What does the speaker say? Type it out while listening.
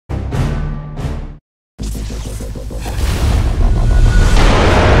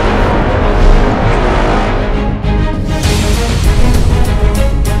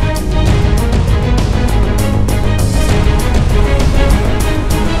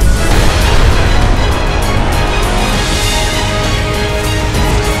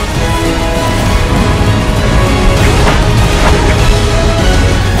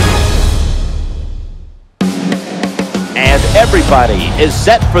Everybody is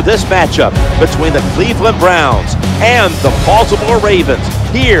set for this matchup between the Cleveland Browns and the Baltimore Ravens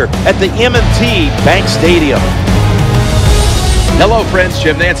here at the M&T Bank Stadium. Hello, friends.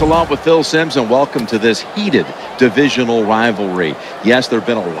 Jim Nance along with Phil Simms, and welcome to this heated divisional rivalry. Yes, there have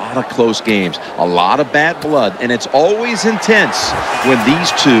been a lot of close games, a lot of bad blood, and it's always intense when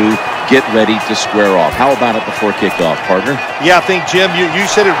these two get ready to square off. How about it before kickoff, partner? Yeah, I think, Jim, you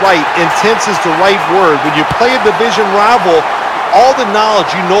said it right. Intense is the right word. When you play a division rival, all the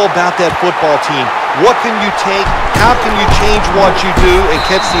knowledge you know about that football team, what can you take, how can you change what you do and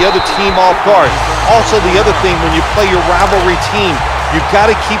catch the other team off guard? Also, the other thing, when you play your rivalry team, you've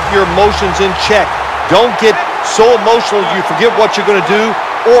got to keep your emotions in check. Don't get so emotional you forget what you're going to do,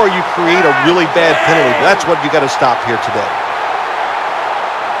 or you create a really bad penalty. That's what you got to stop here today.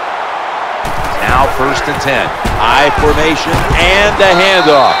 Now 1st and 10. I formation and a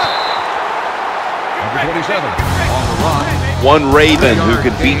handoff. Number 27 on the run. One Raven who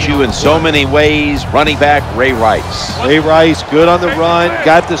can beat you in so many ways. Running back Ray Rice. Ray Rice, good on the run,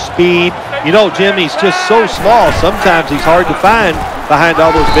 got the speed. You know, Jim, he's just so small. Sometimes he's hard to find behind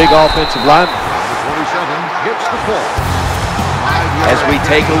all those big offensive linemen. Number 27 gets the ball. As we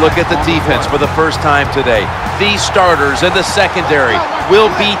take a look at the defense for the first time today, these starters in the secondary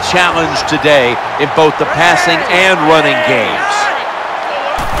will be challenged today in both the passing and running games.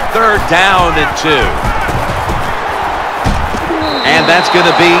 3rd down and 2. And that's going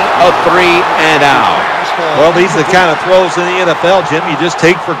to be a 3 and out. Well, these are the kind of throws in the NFL, Jim, you just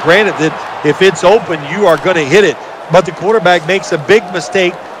take for granted that if it's open, you are going to hit it. But the quarterback makes a big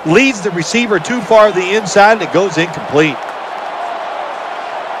mistake, leads the receiver too far to the inside, and it goes incomplete.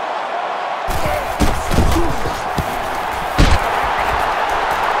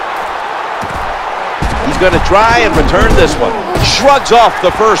 He's going to try and return this one. Shrugs off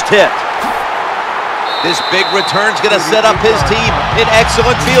the first hit. This big return's going to set up his team in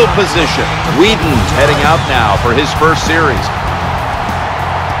excellent field position. Whedon's heading out now for his first series.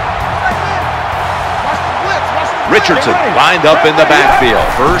 Richardson lined up in the backfield.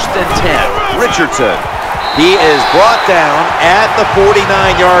 1st and 10. Richardson. He is brought down at the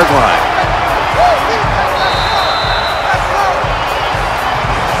 49-yard line.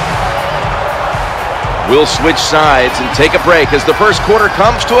 We'll switch sides and take a break as the first quarter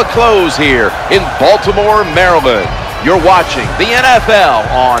comes to a close here in Baltimore, Maryland. You're watching the NFL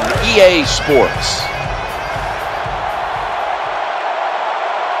on EA Sports.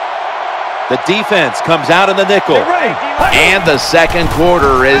 The defense comes out in the nickel. And the second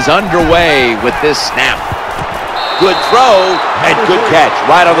quarter is underway with this snap. Good throw and good catch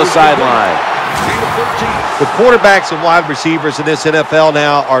right on the sideline. The quarterbacks and wide receivers in this NFL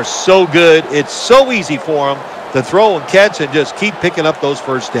now are so good. It's so easy for them to throw and catch and just keep picking up those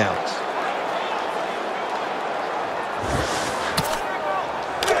first downs.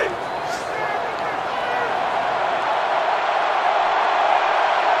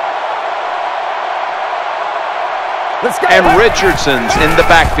 And Richardson's in the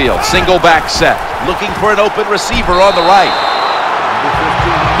backfield. Single back set. Looking for an open receiver on the right.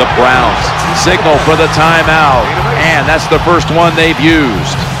 The Browns signal for the timeout. And that's the first one they've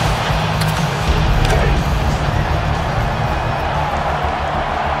used.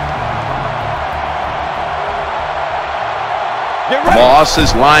 Moss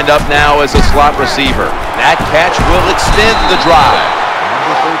is lined up now as a slot receiver. That catch will extend the drive.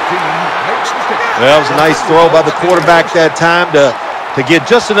 Well, it was a nice throw by the quarterback that time to get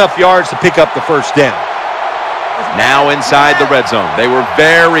just enough yards to pick up the first down. Now inside the red zone. They were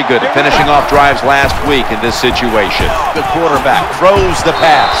very good at finishing off drives last week in this situation. The quarterback throws the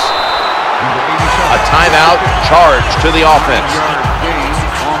pass. A timeout charge to the offense.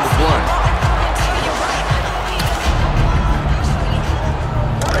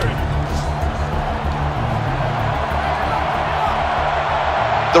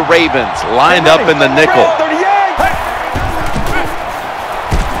 The Ravens lined up in the nickel.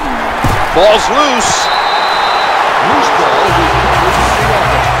 Ball's loose.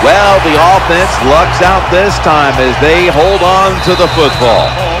 Well, the offense lucks out this time as they hold on to the football.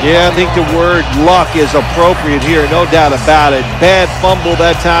 Yeah, I think the word luck is appropriate here, no doubt about it. Bad fumble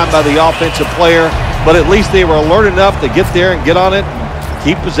that time by the offensive player, but at least they were alert enough to get there and get on it and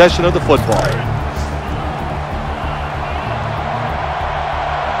keep possession of the football.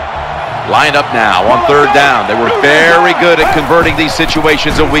 Lined up now on 3rd down. They were very good at converting these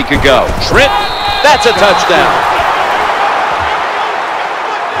situations a week ago. Trent, that's a touchdown.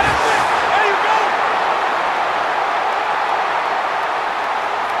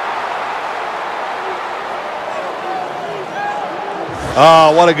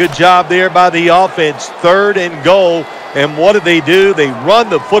 Oh, what a good job there by the offense. 3rd and goal. And what do? They run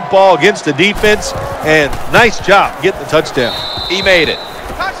the football against the defense, and nice job getting the touchdown. He made it.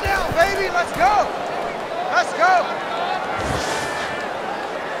 Touchdown, baby. Let's go. Let's go.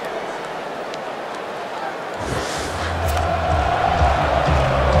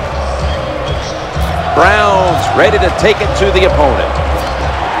 Browns ready to take it to the opponent.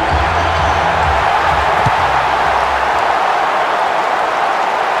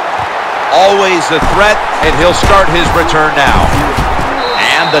 Always a threat, and he'll start his return now.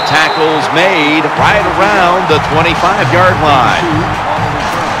 And the tackle's made right around the 25-yard line.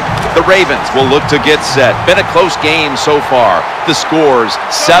 The Ravens will look to get set. Been a close game so far. The score's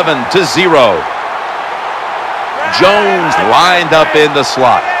 7-0. Jones lined up in the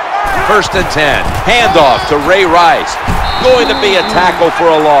slot. 1st and 10. Handoff to Ray Rice. Going to be a tackle for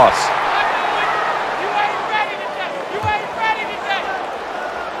a loss.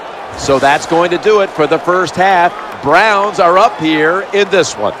 So that's going to do it for the first half. Browns are up here in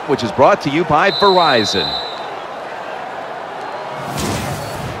this one, which is brought to you by Verizon.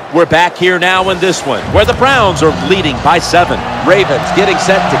 We're back here now in this one, where the Browns are leading by 7. Ravens getting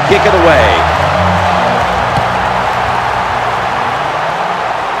set to kick it away.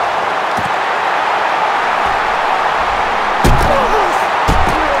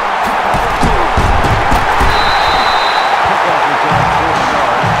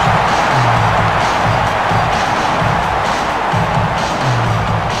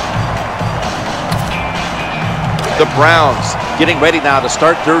 The Browns getting ready now to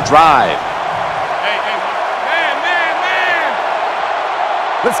start their drive.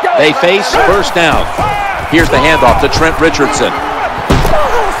 Let's go. They face 1st down. Here's the handoff to Trent Richardson.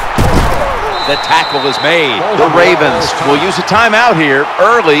 The tackle is made. The Ravens will use a timeout here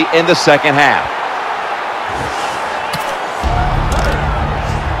early in the second half.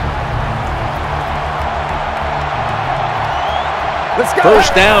 Let's go.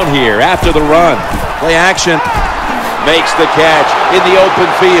 1st down here after the run. Play action. Makes the catch in the open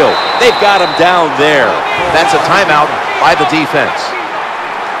field. They've got him down there. That's a timeout by the defense.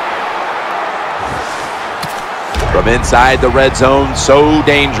 From inside the red zone, so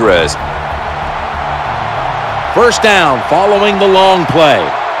dangerous. 1st down following the long play.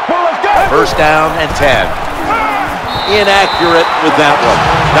 1st down and 10. Inaccurate with that one.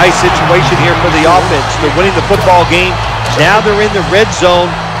 Nice situation here for the offense. They're winning the football game. Now they're in the red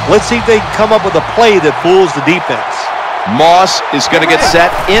zone. Let's see if they can come up with a play that fools the defense. Moss is going to get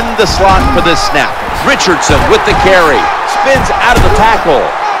set in the slot for this snap. Richardson with the carry. Spins out of the tackle.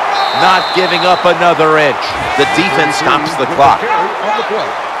 Not giving up another inch. The defense stops the clock. On the play.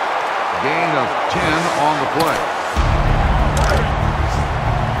 Gain of 10 on the play.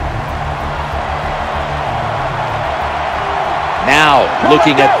 Now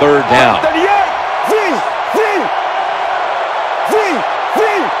looking at 3rd down.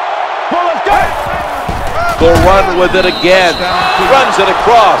 They'll run with it again. Runs it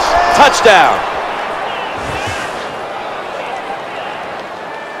across. Touchdown.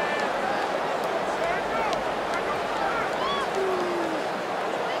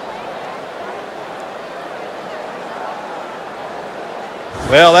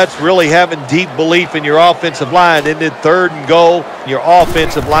 Well, that's really having deep belief in your offensive line. And then 3rd and goal, your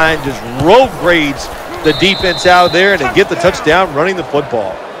offensive line just road grades the defense out there and they get the touchdown running the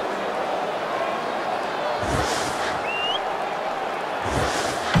football.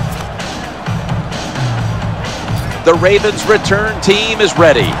 The Ravens return team is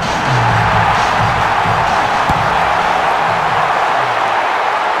ready.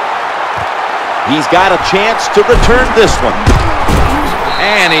 He's got a chance to return this one.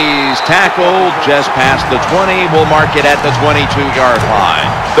 And he's tackled just past the 20. We'll mark it at the 22-yard line.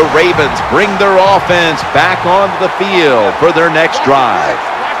 The Ravens bring their offense back onto the field for their next drive.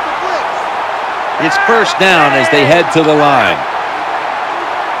 It's 1st down as they head to the line.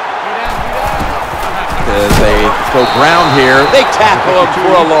 As they go ground here, they tackle him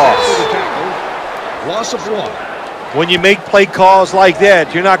for a loss. Loss of 1. When you make play calls like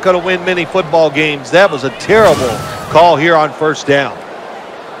that, you're not going to win many football games. That was a terrible call here on 1st down.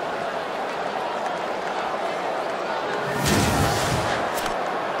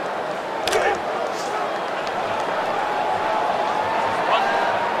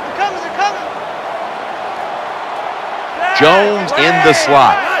 Jones in the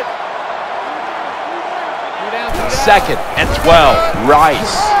slot. 2nd and 12.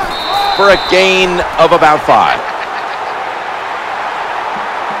 Rice for a gain of about 5.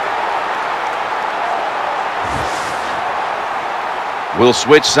 We'll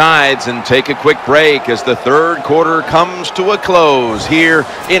switch sides and take a quick break as the 3rd quarter comes to a close here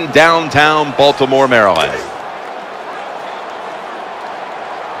in downtown Baltimore, Maryland.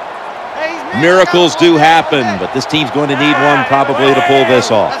 Miracles do happen, but this team's going to need one probably to pull this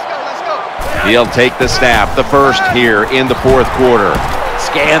off. He'll take the snap, the first here in the fourth quarter.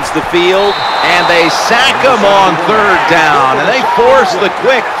 Scans the field, and they sack him on third down, and they force the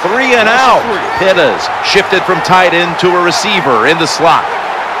quick 3 and out. Pittas shifted from tight end to a receiver in the slot.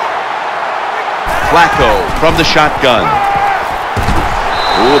 Flacco from the shotgun.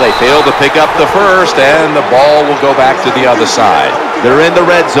 Ooh, they failed to pick up the first, and the ball will go back to the other side. They're in the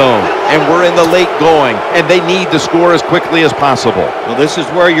red zone, and we're in the late going, and they need to score as quickly as possible. Well, this is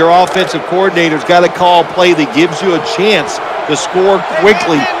where your offensive coordinator's got to call a play that gives you a chance to score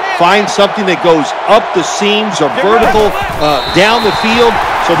quickly. Find something that goes up the seams or vertical down the field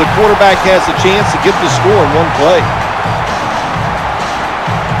so the quarterback has a chance to get the score in one play.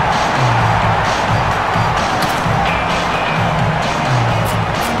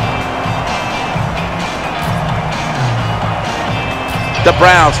 The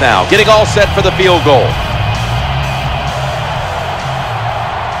Browns now getting all set for the field goal.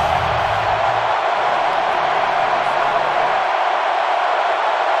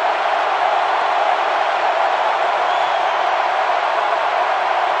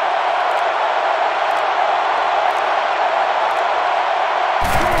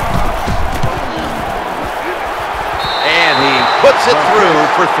 Puts it through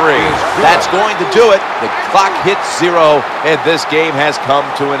for 3. That's going to do it. The clock hits 0, and this game has come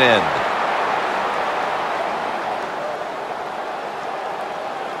to an end.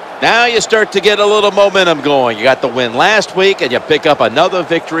 Now you start to get a little momentum going. You got the win last week, and you pick up another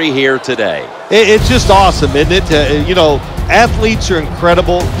victory here today. It's just awesome, isn't it? You know, athletes are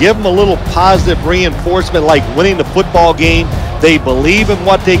incredible. Give them a little positive reinforcement like winning the football game. They believe in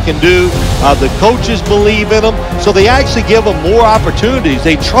what they can do. The coaches believe in them, so they actually give them more opportunities.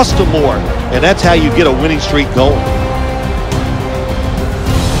 They trust them more, and that's how you get a winning streak going.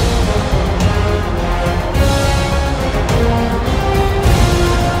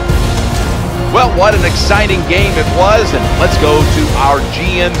 Well, what an exciting game it was, and let's go to our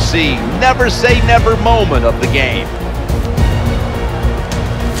GMC never say never moment of the game.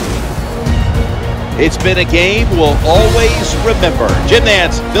 It's been a game we'll always remember. Jim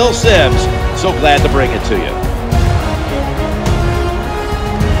Nantz, Phil Simms, so glad to bring it to you.